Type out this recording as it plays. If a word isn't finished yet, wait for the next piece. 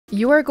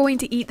You are going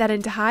to eat that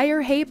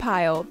entire hay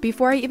pile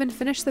before I even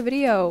finish the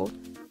video.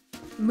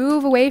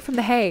 Move away from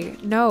the hay.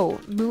 No,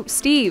 move,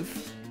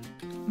 Steve.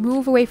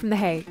 Move away from the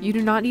hay. You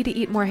do not need to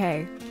eat more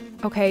hay.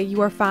 Okay,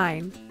 you are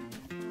fine.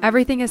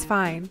 Everything is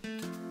fine.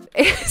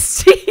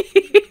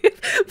 Steve,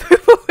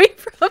 move away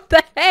from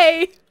the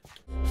hay.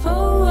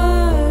 For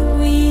what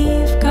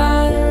we've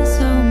got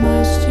so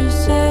much to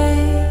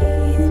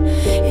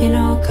say in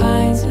all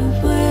kinds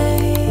of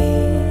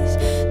ways.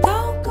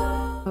 Don't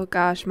go. Oh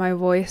gosh, my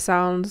voice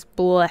sounds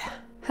bleh.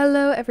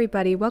 Hello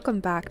everybody, welcome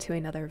back to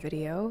another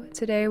video.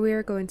 Today we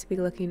are going to be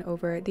looking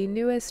over the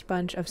newest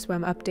bunch of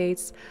SWEM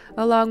updates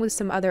along with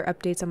some other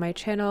updates on my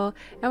channel,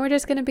 and we're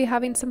just going to be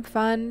having some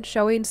fun,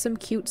 showing some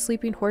cute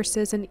sleeping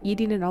horses and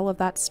eating and all of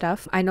that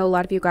stuff. I know a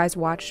lot of you guys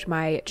watched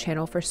my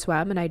channel for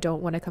SWEM and I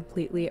don't want to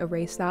completely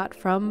erase that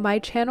from my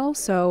channel,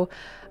 so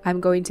I'm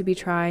going to be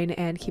trying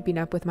and keeping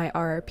up with my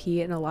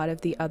RRP and a lot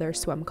of the other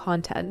SWEM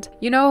content.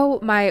 You know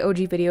my OG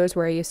videos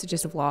where I used to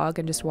just vlog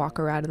and just walk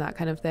around and that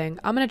kind of thing?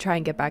 I'm gonna try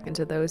and get back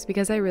into those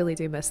because I really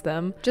do miss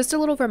them. Just a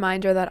little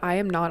reminder that I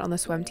am not on the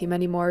SWEM team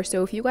anymore,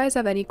 so if you guys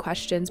have any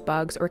questions,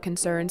 bugs, or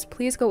concerns,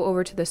 please go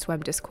over to the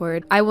SWEM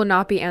Discord. I will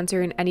not be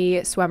answering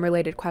any SWEM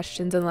related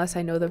questions unless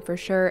I know them for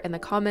sure in the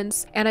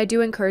comments, and I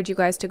do encourage you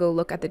guys to go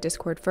look at the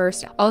Discord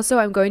first. Also,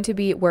 I'm going to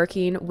be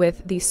working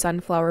with the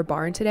sunflower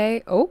barn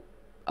today.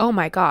 Oh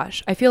my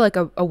gosh, I feel like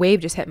a wave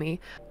just hit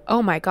me.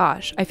 Oh my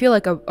gosh, I feel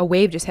like a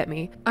wave just hit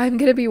me. I'm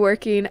gonna be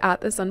working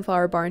at the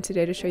sunflower barn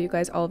today to show you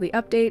guys all the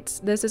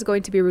updates. This is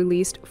going to be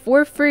released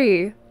for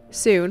free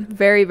soon,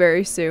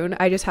 very soon.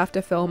 I just have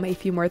to film a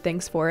few more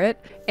things for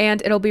it,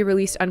 and it'll be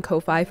released on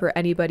Ko-Fi for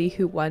anybody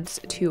who wants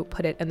to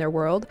put it in their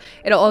world.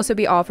 It'll also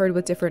be offered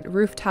with different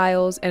roof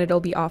tiles, and it'll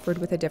be offered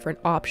with a different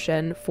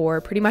option for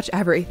pretty much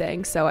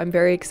everything, so I'm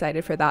very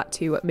excited for that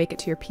to make it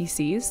to your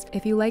PCs.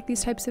 If you like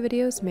these types of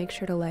videos, make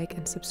sure to like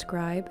and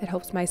subscribe. It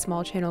helps my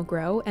small channel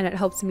grow, and it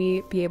helps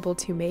me be able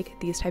to make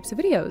these types of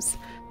videos.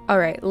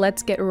 Alright,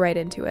 let's get right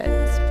into it.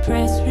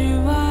 Press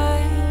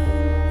rewind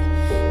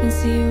and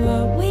see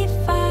what we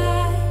find.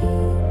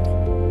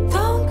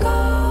 Don't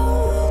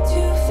go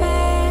too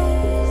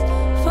fast.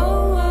 For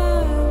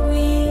what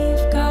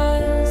we've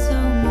got so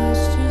much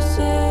to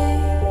say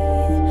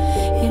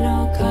in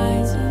all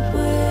kinds of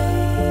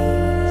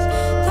ways.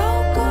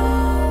 Don't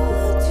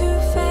go too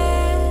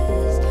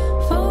fast.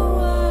 For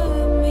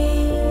what me,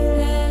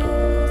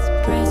 let's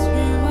press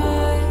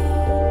rewind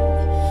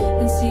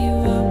and see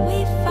what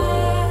we find.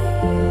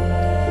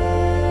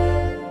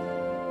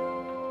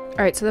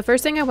 Alright, so the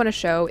first thing I want to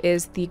show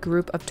is the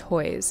group of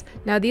toys.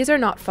 Now these are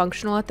not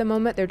functional at the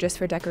moment, they're just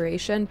for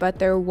decoration, but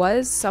there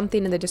was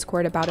something in the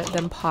Discord about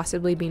them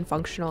possibly being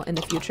functional in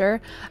the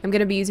future. I'm going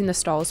to be using the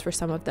stalls for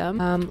some of them.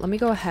 Let me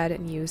go ahead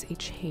and use a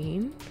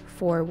chain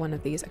for one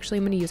of these. Actually,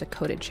 I'm going to use a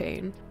coated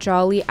chain.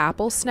 Jolly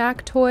apple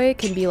snack toy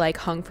can be like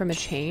hung from a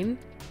chain,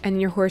 and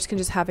your horse can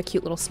just have a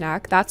cute little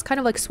snack. That's kind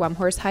of like SWEM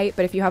horse height,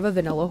 but if you have a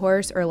vanilla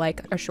horse or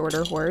like a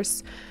shorter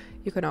horse,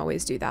 you can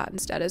always do that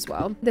instead as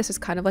well. This is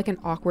kind of like an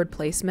awkward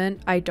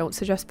placement. I don't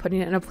suggest putting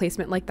it in a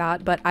placement like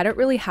that, but I don't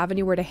really have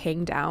anywhere to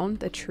hang down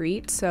the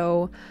treat,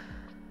 so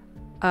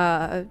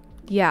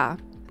yeah.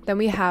 Then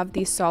we have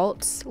the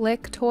salt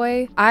lick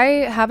toy. I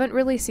haven't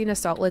really seen a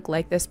salt lick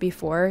like this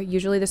before.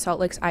 Usually the salt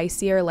licks I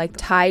see are like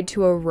tied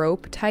to a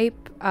rope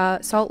type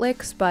salt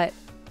licks, but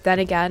then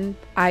again,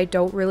 I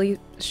don't really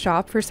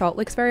shop for salt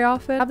licks very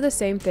often. We have the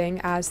same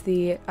thing as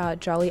the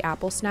Jolly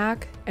Apple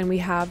Snack, and we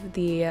have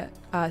the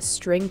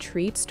String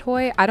Treats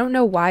toy. I don't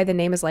know why the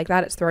name is like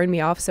that. It's throwing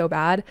me off so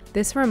bad.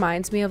 This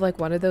reminds me of like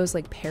one of those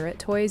like parrot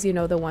toys, you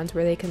know, the ones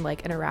where they can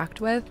like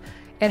interact with.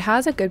 It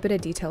has a good bit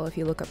of detail if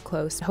you look up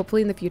close.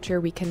 Hopefully in the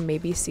future we can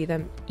maybe see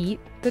them eat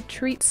the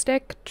treat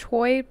stick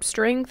toy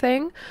string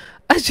thing.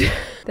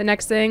 The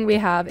next thing we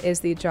have is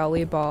the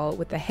Jolly Ball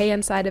with the hay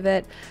inside of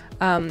it.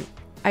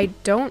 I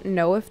don't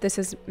know if this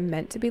is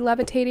meant to be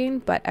levitating,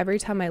 but every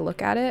time I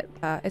look at it,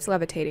 it's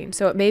levitating.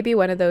 So it may be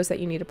one of those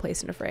that you need to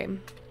place in a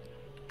frame.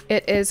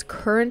 It is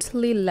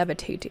currently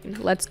levitating.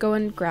 Let's go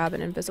and grab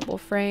an invisible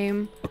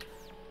frame.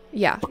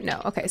 Yeah,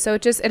 no, okay. So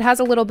it has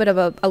a little bit of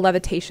a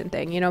levitation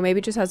thing, you know, maybe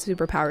it just has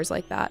superpowers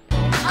like that.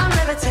 I'm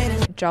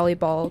levitating. Jolly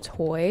Ball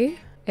toy.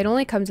 It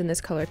only comes in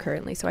this color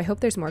currently, so I hope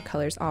there's more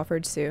colors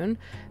offered soon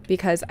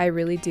because I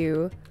really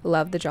do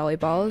love the Jolly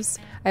Balls.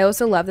 I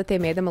also love that they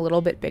made them a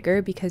little bit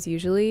bigger because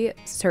usually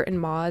certain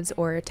mods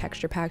or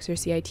texture packs or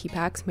CIT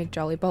packs make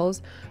Jolly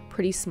Balls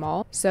pretty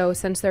small. So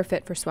since they're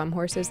fit for SWEM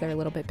horses, they're a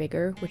little bit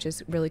bigger, which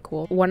is really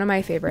cool. One of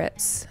my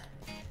favorites,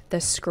 the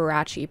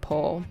scratchy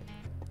pole.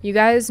 You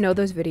guys know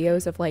those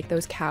videos of like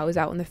those cows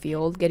out in the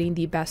field getting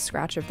the best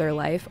scratch of their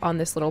life on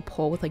this little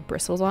pole with like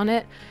bristles on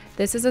it?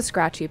 This is a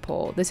scratchy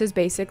pole. This is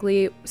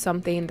basically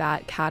something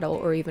that cattle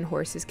or even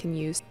horses can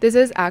use. This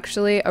is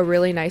actually a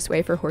really nice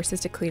way for horses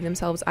to clean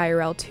themselves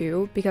IRL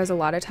too, because a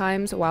lot of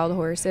times wild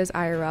horses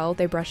IRL,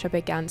 they brush up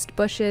against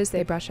bushes,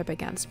 they brush up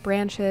against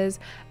branches,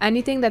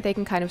 anything that they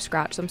can kind of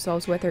scratch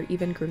themselves with or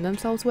even groom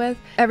themselves with.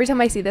 Every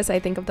time I see this, I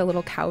think of the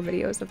little cow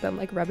videos of them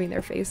like rubbing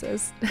their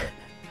faces.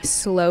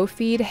 slow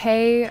feed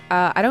hay.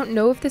 I don't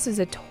know if this is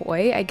a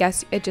toy. I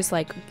guess it just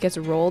like gets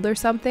rolled or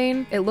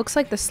something. It looks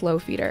like the slow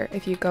feeder.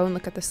 If you go and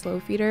look at the slow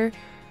feeder,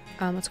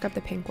 let's grab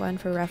the pink one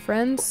for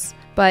reference,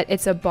 but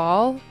it's a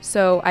ball.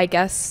 So I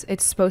guess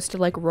it's supposed to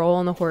like roll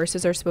and the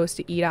horses are supposed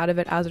to eat out of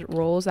it as it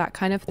rolls, that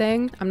kind of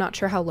thing. I'm not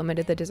sure how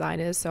limited the design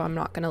is, so I'm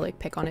not gonna like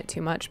pick on it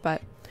too much,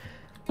 but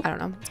I don't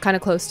know. It's kind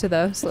of close to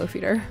the slow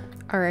feeder.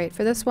 All right,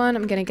 for this one,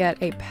 I'm gonna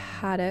get a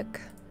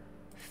paddock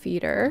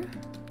feeder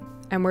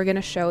and we're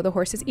gonna show the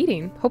horses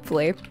eating,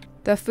 hopefully.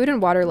 The food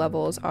and water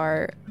levels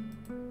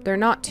they're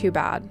not too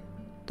bad.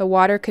 The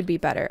water could be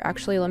better.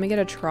 Actually, let me get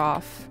a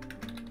trough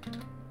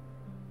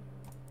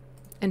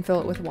and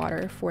fill it with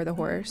water for the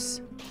horse.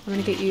 I'm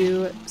gonna get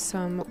you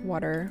some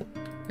water.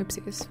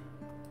 Oopsies.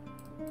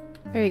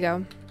 There you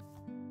go.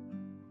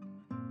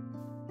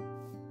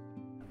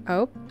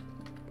 Oh,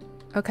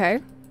 okay.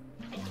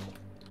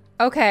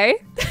 Okay.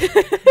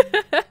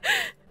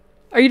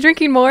 Are you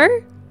drinking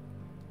more?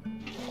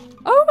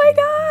 Oh my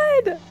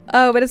god!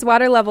 Oh, but his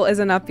water level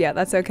isn't up yet.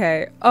 That's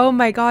okay. Oh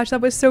my gosh, that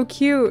was so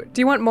cute.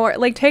 Do you want more?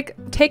 Like,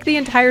 take the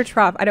entire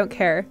trough. I don't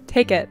care.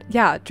 Take it.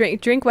 Yeah,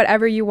 drink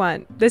whatever you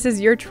want. This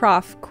is your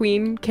trough,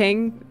 queen,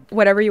 king,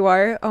 whatever you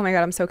are. Oh my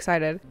god, I'm so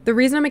excited. The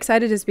reason I'm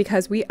excited is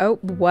because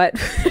what?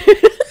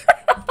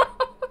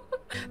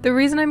 The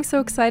reason I'm so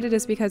excited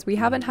is because we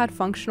haven't had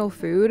functional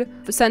food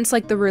since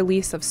like the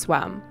release of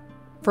SWEM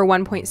for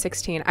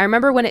 1.16. I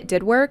remember when it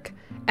did work,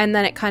 and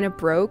then it kind of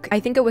broke. I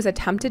think it was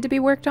attempted to be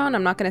worked on.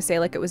 I'm not gonna say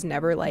like it was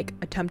never like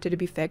attempted to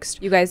be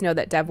fixed. You guys know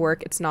that dev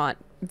work, it's not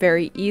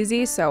very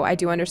easy, so I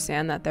do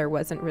understand that there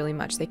wasn't really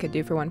much they could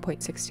do for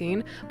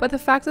 1.16, but the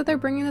fact that they're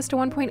bringing this to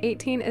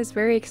 1.18 is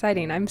very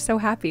exciting. I'm so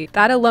happy.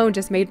 That alone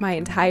just made my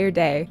entire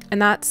day,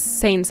 and that's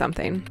saying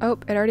something. Oh,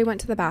 it already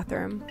went to the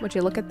bathroom. Would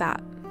you look at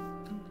that?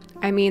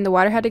 I mean, the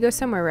water had to go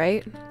somewhere,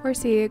 right?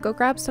 Horsey, go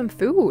grab some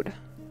food.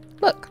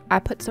 Look, I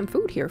put some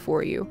food here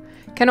for you.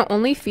 Can it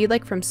only feed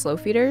like from slow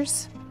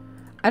feeders?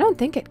 I don't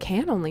think it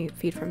can only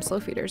feed from slow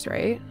feeders,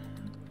 right?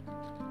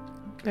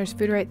 There's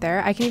food right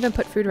there. I can even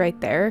put food right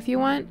there if you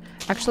want.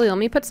 Actually, let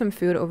me put some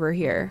food over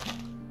here.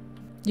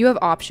 You have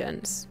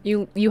options.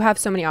 You have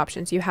so many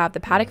options. You have the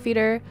paddock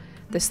feeder,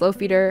 the slow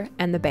feeder,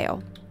 and the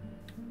bale.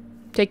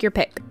 Take your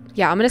pick.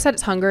 Yeah, I'm gonna set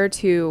its hunger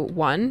to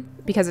 1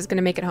 because it's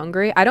gonna make it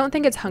hungry. I don't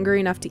think it's hungry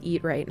enough to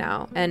eat right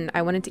now, and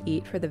I wanted to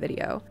eat for the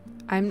video.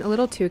 I'm a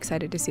little too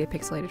excited to see a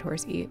pixelated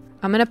horse eat.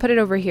 I'm gonna put it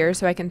over here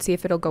so I can see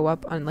if it'll go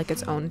up on like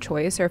its own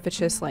choice or if it's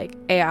just like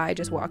AI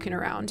just walking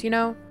around, you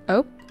know?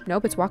 Oh,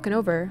 nope, it's walking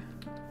over.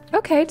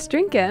 Okay, it's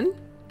drinking.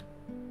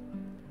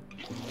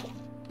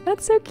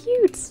 That's so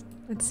cute.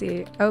 Let's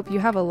see. Oh, you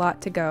have a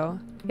lot to go.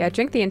 Yeah,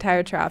 drink the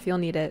entire trough, you'll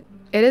need it.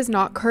 It is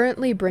not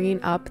currently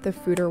bringing up the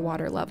food or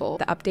water level.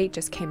 The update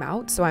just came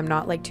out, so I'm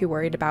not like too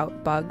worried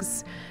about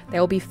bugs.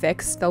 They'll be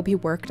fixed, they'll be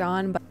worked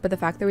on, but the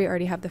fact that we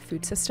already have the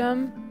food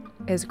system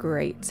is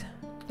great.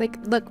 Like,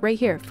 look right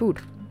here, food.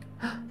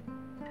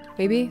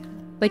 Maybe?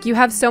 Like, you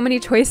have so many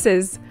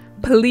choices,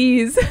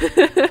 please.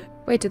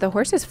 Wait, do the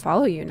horses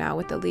follow you now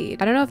with the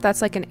lead? I don't know if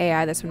that's like an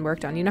AI that's been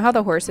worked on. You know how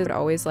the horses would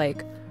always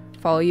like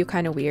follow you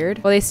kind of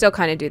weird? Well, they still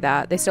kind of do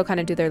that. They still kind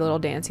of do their little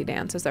dancey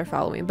dance as they're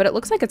following, but it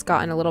looks like it's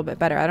gotten a little bit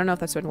better. I don't know if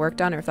that's been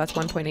worked on or if that's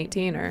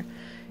 1.18 or,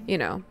 you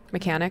know,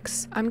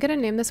 mechanics. I'm gonna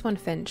name this one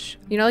Finch.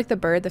 You know, like the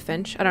bird, the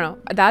finch? I don't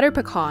know. That or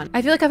pecan.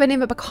 I feel like if I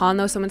name it pecan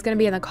though, someone's gonna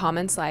be in the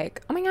comments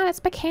like, oh my god, it's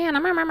pecan,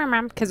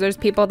 because there's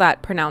people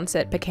that pronounce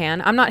it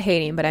pecan. I'm not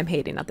hating, but I'm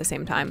hating at the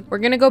same time. We're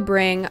gonna go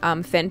bring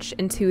Finch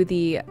into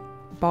the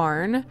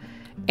barn.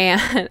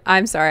 And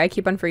I'm sorry, I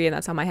keep on forgetting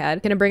that's on my head. I'm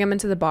gonna bring him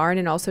into the barn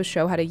and also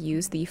show how to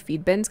use the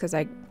feed bins because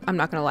I'm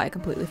not gonna lie, I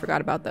completely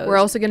forgot about those. We're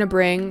also gonna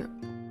bring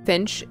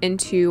Finch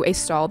into a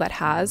stall that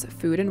has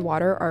food and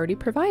water already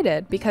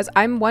provided because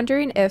I'm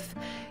wondering if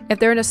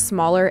they're in a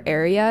smaller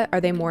area,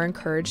 are they more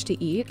encouraged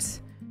to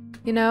eat?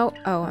 You know?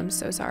 Oh, I'm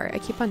so sorry. I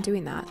keep on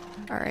doing that.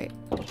 All right.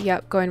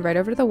 Yep, going right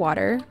over to the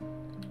water.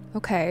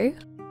 Okay.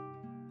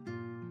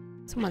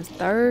 Someone's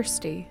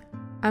thirsty.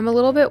 I'm a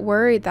little bit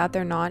worried that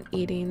they're not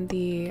eating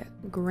the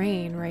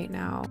grain right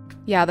now.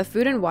 Yeah, the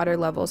food and water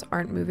levels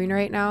aren't moving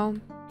right now,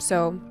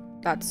 so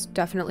that's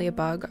definitely a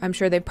bug. I'm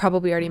sure they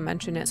probably already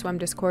mentioned it, SWEM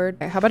Discord.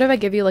 Okay, how about if I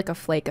give you like a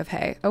flake of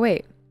hay? Oh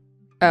wait.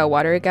 Oh,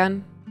 water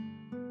again?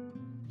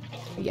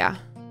 Yeah,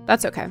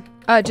 that's okay.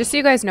 Just so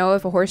you guys know,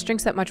 if a horse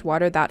drinks that much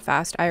water that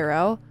fast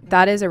IRL,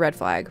 that is a red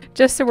flag.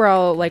 Just so we're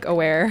all like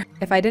aware.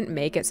 If I didn't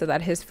make it so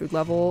that his food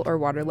level or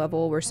water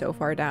level were so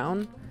far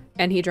down,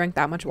 and he drank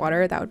that much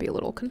water, that would be a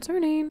little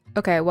concerning.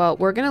 Okay, well,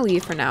 we're gonna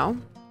leave for now.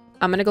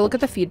 I'm gonna go look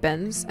at the feed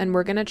bins and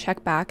we're gonna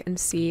check back and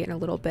see in a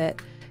little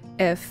bit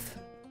if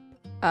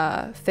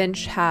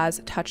Finch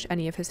has touched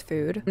any of his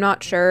food. I'm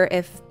not sure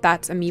if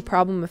that's a me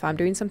problem, if I'm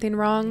doing something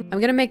wrong. I'm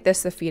gonna make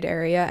this the feed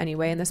area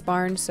anyway in this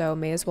barn, so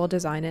may as well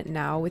design it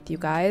now with you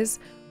guys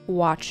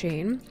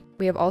watching.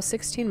 We have all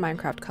 16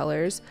 Minecraft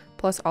colors,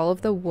 plus all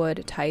of the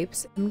wood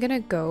types. I'm gonna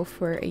go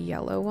for a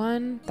yellow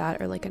one,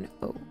 that or like an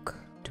oak.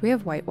 Do we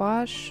have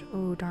whitewash?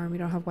 Oh darn, we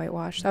don't have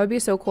whitewash. That would be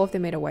so cool if they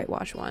made a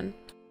whitewash one.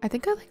 I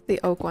think I like the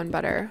oak one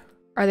better.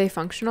 Are they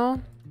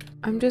functional?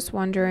 I'm just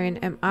wondering,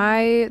 am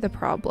I the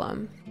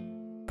problem?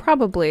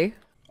 Probably.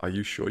 Are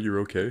you sure you're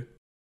okay?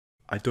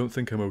 I don't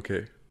think I'm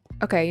okay.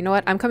 Okay, you know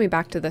what? I'm coming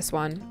back to this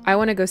one. I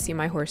want to go see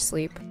my horse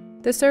sleep.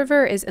 The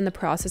server is in the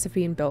process of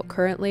being built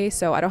currently,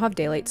 so I don't have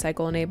daylight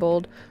cycle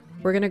enabled.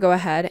 We're gonna go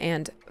ahead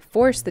and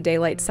force the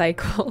daylight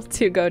cycle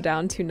to go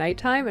down to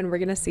nighttime, and we're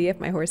gonna see if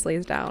my horse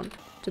lays down.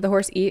 Did the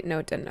horse eat? No,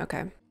 it didn't.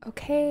 Okay.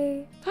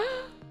 Okay.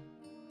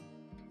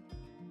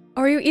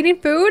 Are you eating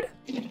food?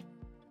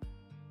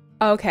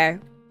 Okay.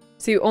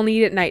 So you only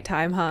eat at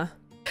nighttime, huh?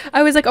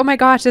 I was like, oh my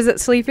gosh, is it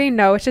sleeping?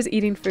 No, it's just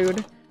eating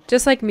food.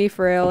 Just like me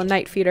for real, a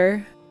night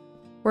feeder.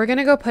 We're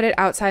gonna go put it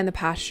outside in the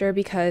pasture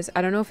because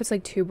I don't know if it's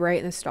like too bright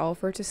in the stall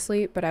for it to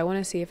sleep, but I want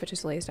to see if it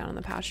just lays down in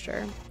the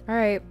pasture. All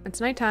right, it's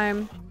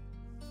nighttime.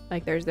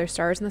 Like there's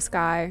stars in the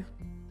sky.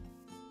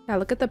 Yeah,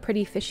 look at the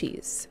pretty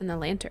fishies and the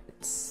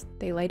lanterns.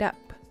 They light up.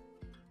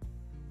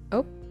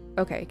 Oh,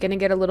 okay, gonna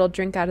get a little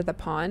drink out of the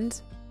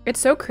pond. It's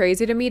so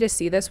crazy to me to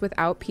see this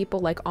without people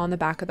like on the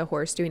back of the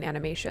horse doing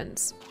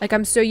animations. Like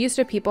I'm so used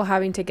to people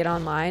having to get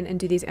online and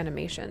do these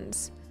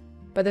animations.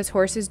 But this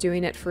horse is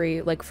doing it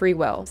free, like free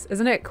will.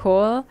 Isn't it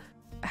cool?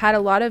 Had a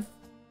lot of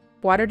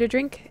water to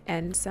drink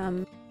and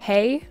some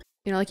hay.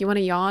 You know, like you want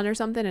to yawn or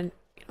something and,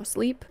 you know,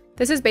 sleep.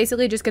 This is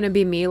basically just going to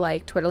be me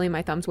like twiddling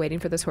my thumbs waiting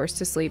for this horse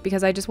to sleep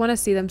because I just want to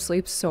see them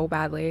sleep so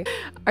badly.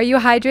 Are you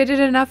hydrated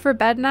enough for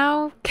bed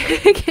now?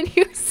 Can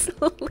you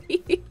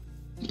sleep?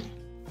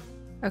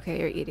 Okay,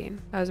 you're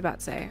eating. I was about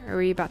to say, or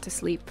were you about to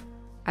sleep?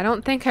 I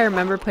don't think I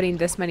remember putting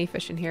this many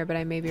fish in here, but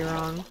I may be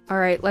wrong. All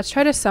right, let's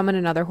try to summon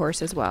another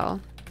horse as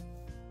well.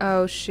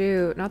 Oh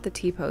shoot, not the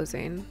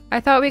T-posing. I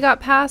thought we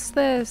got past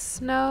this.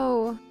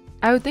 No.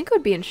 I would think it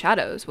would be in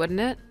shadows, wouldn't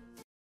it?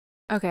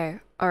 Okay,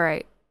 all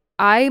right.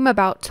 I'm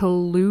about to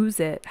lose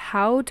it.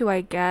 How do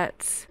I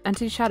get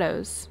entity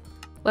shadows?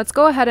 Let's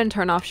go ahead and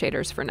turn off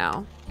shaders for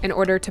now in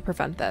order to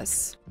prevent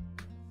this.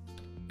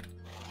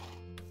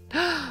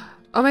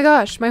 Oh my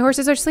gosh, my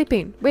horses are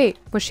sleeping. Wait,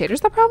 was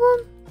shaders the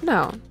problem?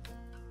 No.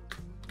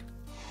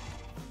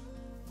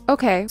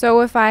 Okay,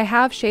 so if I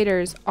have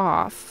shaders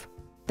off,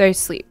 they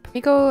sleep. Let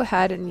me go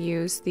ahead and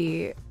use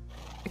the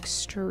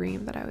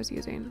extreme that I was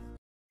using.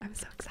 I'm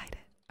so excited.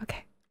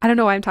 Okay. I don't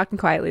know why I'm talking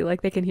quietly,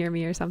 like they can hear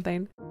me or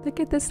something. Look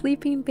at the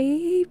sleeping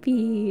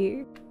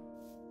baby.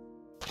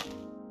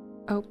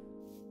 Oh.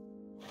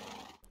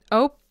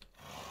 Oh.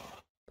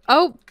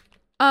 Oh.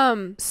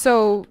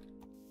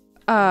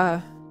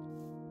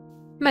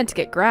 Meant to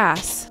get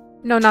grass.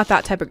 No, not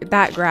that type of,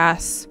 that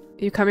grass.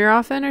 You come here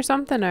often or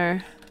something,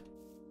 or?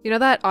 You know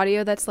that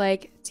audio that's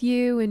like, it's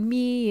you and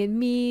me and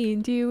me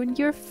and you and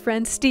your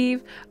friend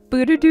Steve.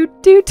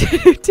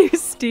 Boo-doo-doo-doo-doo-doo,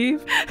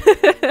 Steve.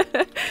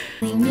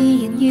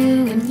 Me and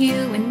you and you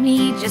and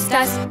me, just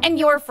us and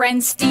your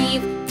friend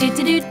Steve.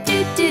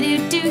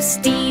 Do-do-do-do-do-do-do,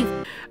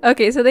 Steve.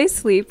 Okay, so they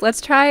sleep.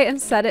 Let's try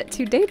and set it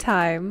to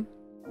daytime.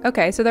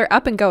 Okay, so they're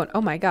up and going.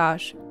 Oh my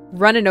gosh.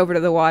 Running over to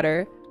the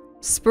water.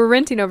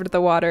 Sprinting over to the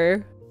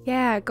water.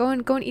 Yeah, go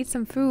and eat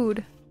some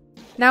food.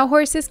 Now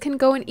horses can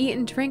go and eat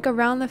and drink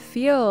around the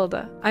field.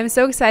 I'm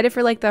so excited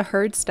for like the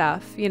herd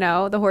stuff, you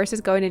know, the horses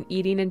going and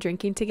eating and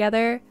drinking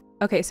together.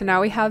 Okay, so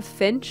now we have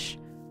Finch.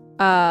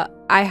 I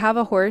have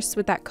a horse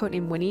with that coat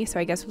named Winnie,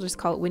 so I guess we'll just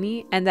call it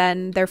Winnie. And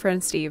then their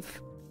friend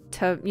Steve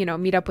to, you know,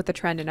 meet up with the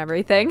trend and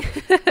everything.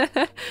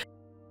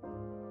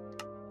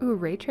 Ooh,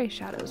 ray trace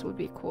shadows would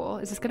be cool.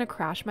 Is this gonna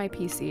crash my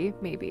PC?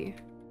 Maybe.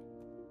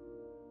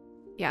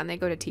 Yeah, and they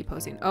go to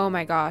T-posing. Oh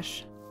my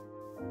gosh.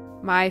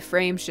 My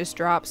frames just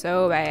dropped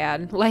so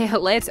bad.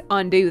 Let's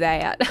undo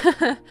that.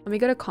 Let me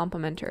go to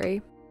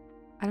complementary.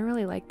 I don't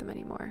really like them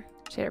anymore.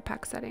 Shader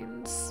pack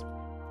settings.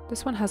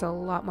 This one has a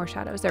lot more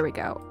shadows. There we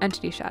go.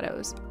 Entity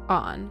shadows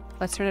on.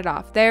 Let's turn it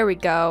off. There we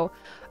go.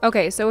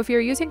 Okay, so if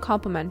you're using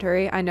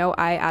complementary, I know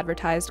I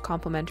advertised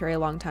complementary a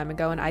long time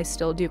ago and I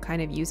still do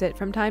kind of use it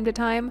from time to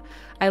time.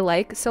 I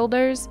like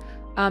Silders.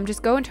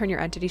 Just go and turn your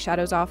entity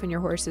shadows off and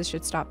your horses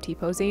should stop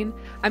T-posing.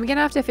 I'm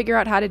gonna have to figure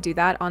out how to do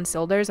that on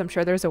Silders. I'm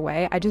sure there's a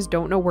way. I just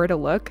don't know where to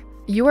look.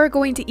 You are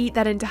going to eat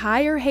that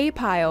entire hay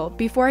pile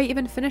before I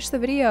even finish the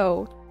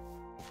video.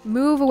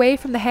 Move away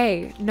from the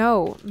hay.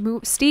 No,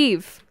 move.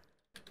 Steve,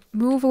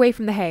 move away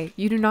from the hay.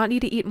 You do not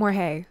need to eat more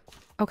hay.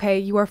 Okay,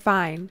 you are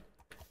fine.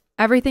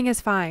 Everything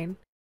is fine.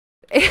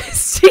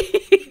 Steve,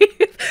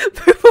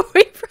 move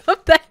away from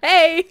the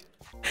hay.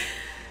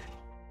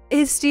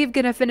 Is Steve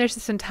gonna finish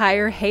this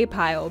entire hay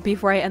pile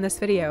before I end this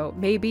video?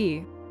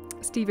 Maybe.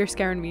 Steve, you're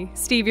scaring me.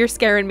 Steve, you're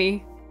scaring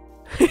me.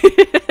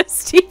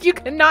 Steve, you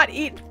cannot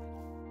eat.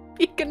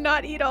 You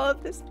cannot eat all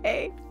of this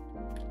hay.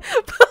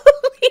 Please.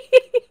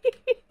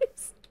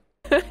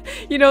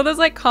 You know those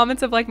like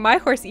comments of like, my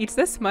horse eats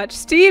this much.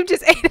 Steve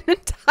just ate an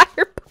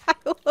entire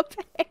pile of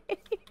hay.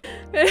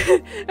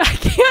 I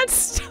can't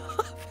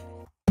stop.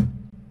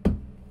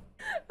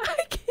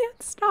 I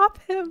can't stop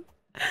him.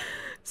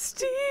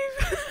 Steve.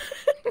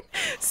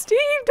 Steve,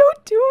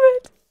 don't do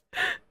it.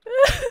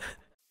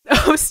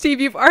 Oh, Steve,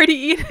 you've already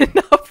eaten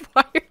enough.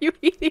 Why are you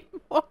eating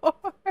more?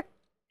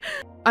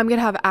 I'm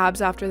gonna have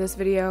abs after this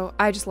video.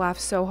 I just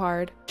laughed so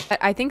hard.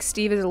 I think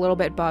Steve is a little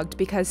bit bugged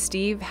because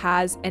Steve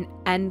has an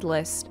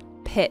endless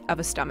pit of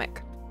a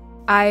stomach.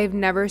 I've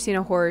never seen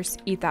a horse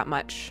eat that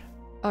much.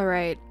 All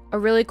right, a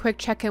really quick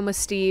check-in with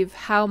Steve.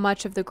 How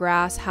much of the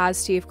grass has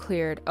Steve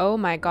cleared? Oh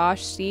my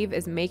gosh, Steve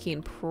is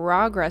making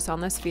progress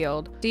on this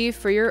field. Steve,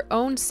 for your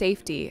own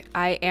safety,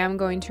 I am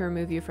going to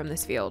remove you from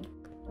this field.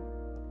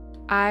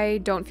 I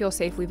don't feel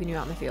safe leaving you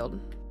out in the field.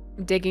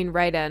 Digging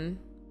right in.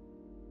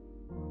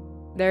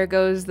 There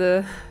goes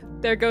the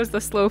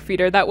slow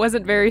feeder. That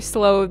wasn't very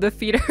slow, the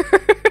feeder.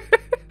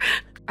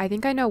 I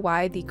think I know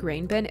why the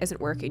grain bin isn't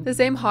working. The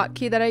same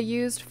hotkey that I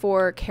used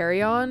for carry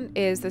on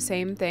is the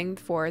same thing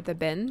for the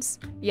bins.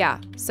 Yeah,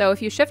 so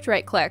if you shift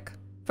right click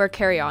for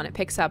carry on, it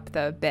picks up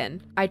the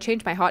bin. I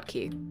changed my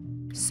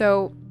hotkey.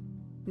 So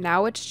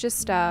now it's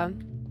just a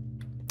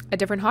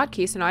different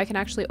hotkey, so now I can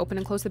actually open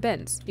and close the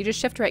bins. You just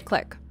shift right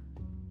click.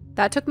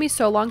 That took me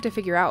so long to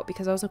figure out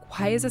because I was like,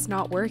 why is this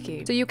not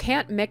working? So you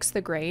can't mix the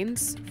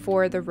grains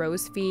for the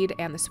rose feed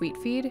and the sweet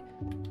feed,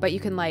 but you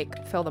can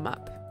like fill them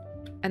up.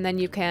 And then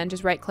you can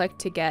just right click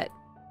to get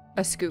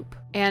a scoop.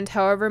 And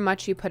however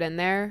much you put in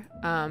there,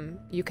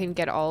 you can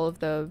get all of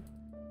the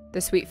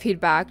sweet feed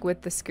back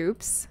with the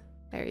scoops.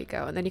 There you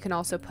go. And then you can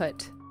also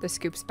put the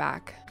scoops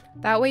back.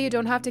 That way you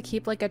don't have to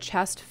keep like a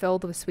chest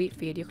filled with sweet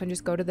feed. You can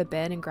just go to the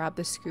bin and grab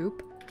the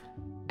scoop.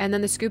 And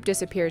then the scoop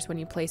disappears when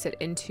you place it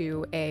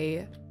into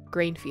a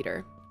grain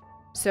feeder.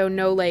 So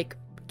no like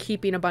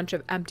keeping a bunch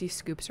of empty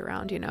scoops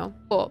around, you know?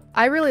 Cool.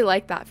 I really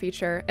like that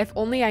feature. If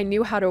only I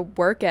knew how to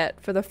work it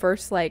for the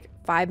first like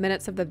 5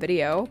 minutes of the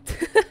video.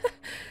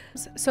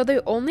 So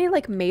the only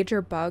like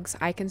major bugs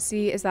I can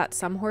see is that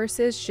some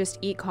horses just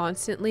eat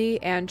constantly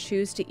and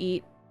choose to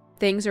eat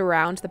things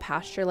around the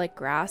pasture like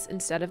grass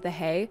instead of the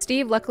hay.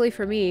 Steve, luckily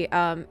for me,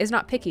 is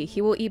not picky.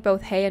 He will eat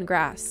both hay and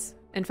grass.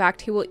 In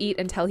fact, he will eat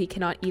until he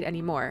cannot eat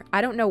anymore.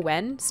 I don't know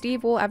when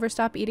Steve will ever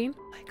stop eating.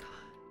 Oh my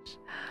gosh.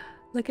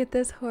 Look at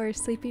this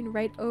horse sleeping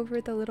right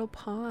over the little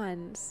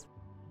ponds.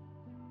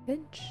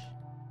 Finch.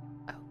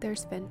 Oh,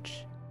 there's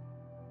Finch.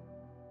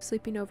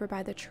 Sleeping over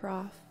by the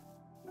trough.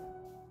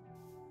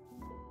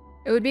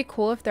 It would be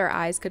cool if their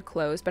eyes could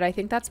close, but I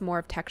think that's more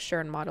of texture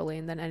and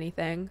modeling than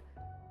anything.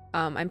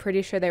 I'm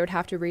pretty sure they would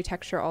have to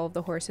retexture all of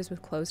the horses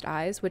with closed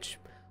eyes, which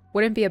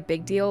wouldn't be a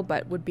big deal,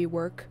 but would be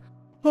work.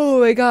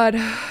 Oh my god,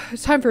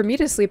 it's time for me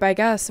to sleep, I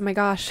guess. Oh my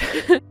gosh.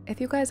 If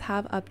you guys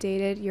have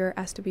updated your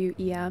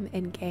SWEM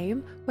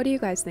in-game, what do you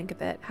guys think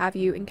of it? Have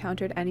you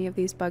encountered any of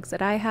these bugs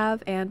that I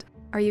have? And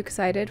are you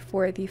excited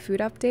for the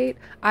food update?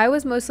 I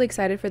was mostly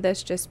excited for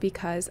this just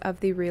because of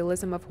the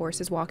realism of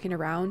horses walking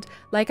around.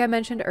 Like I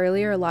mentioned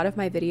earlier, a lot of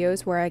my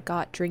videos where I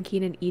got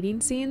drinking and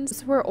eating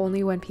scenes were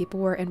only when people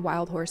were in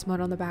wild horse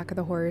mode on the back of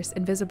the horse,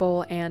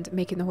 invisible, and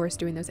making the horse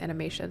doing those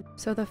animations.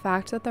 So the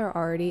fact that they're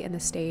already in the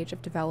stage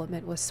of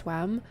development with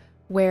SWEM,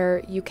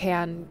 where you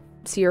can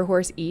see your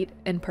horse eat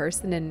in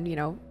person and, you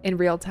know, in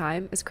real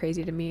time is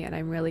crazy to me, and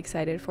I'm really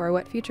excited for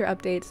what future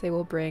updates they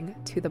will bring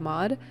to the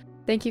mod.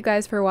 Thank you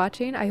guys for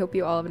watching. I hope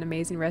you all have an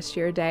amazing rest of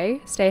your day.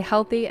 Stay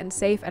healthy and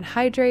safe and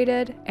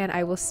hydrated, and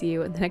I will see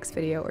you in the next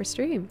video or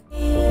stream.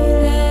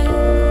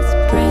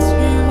 Let's press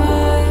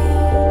rewind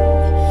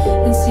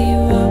and see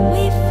what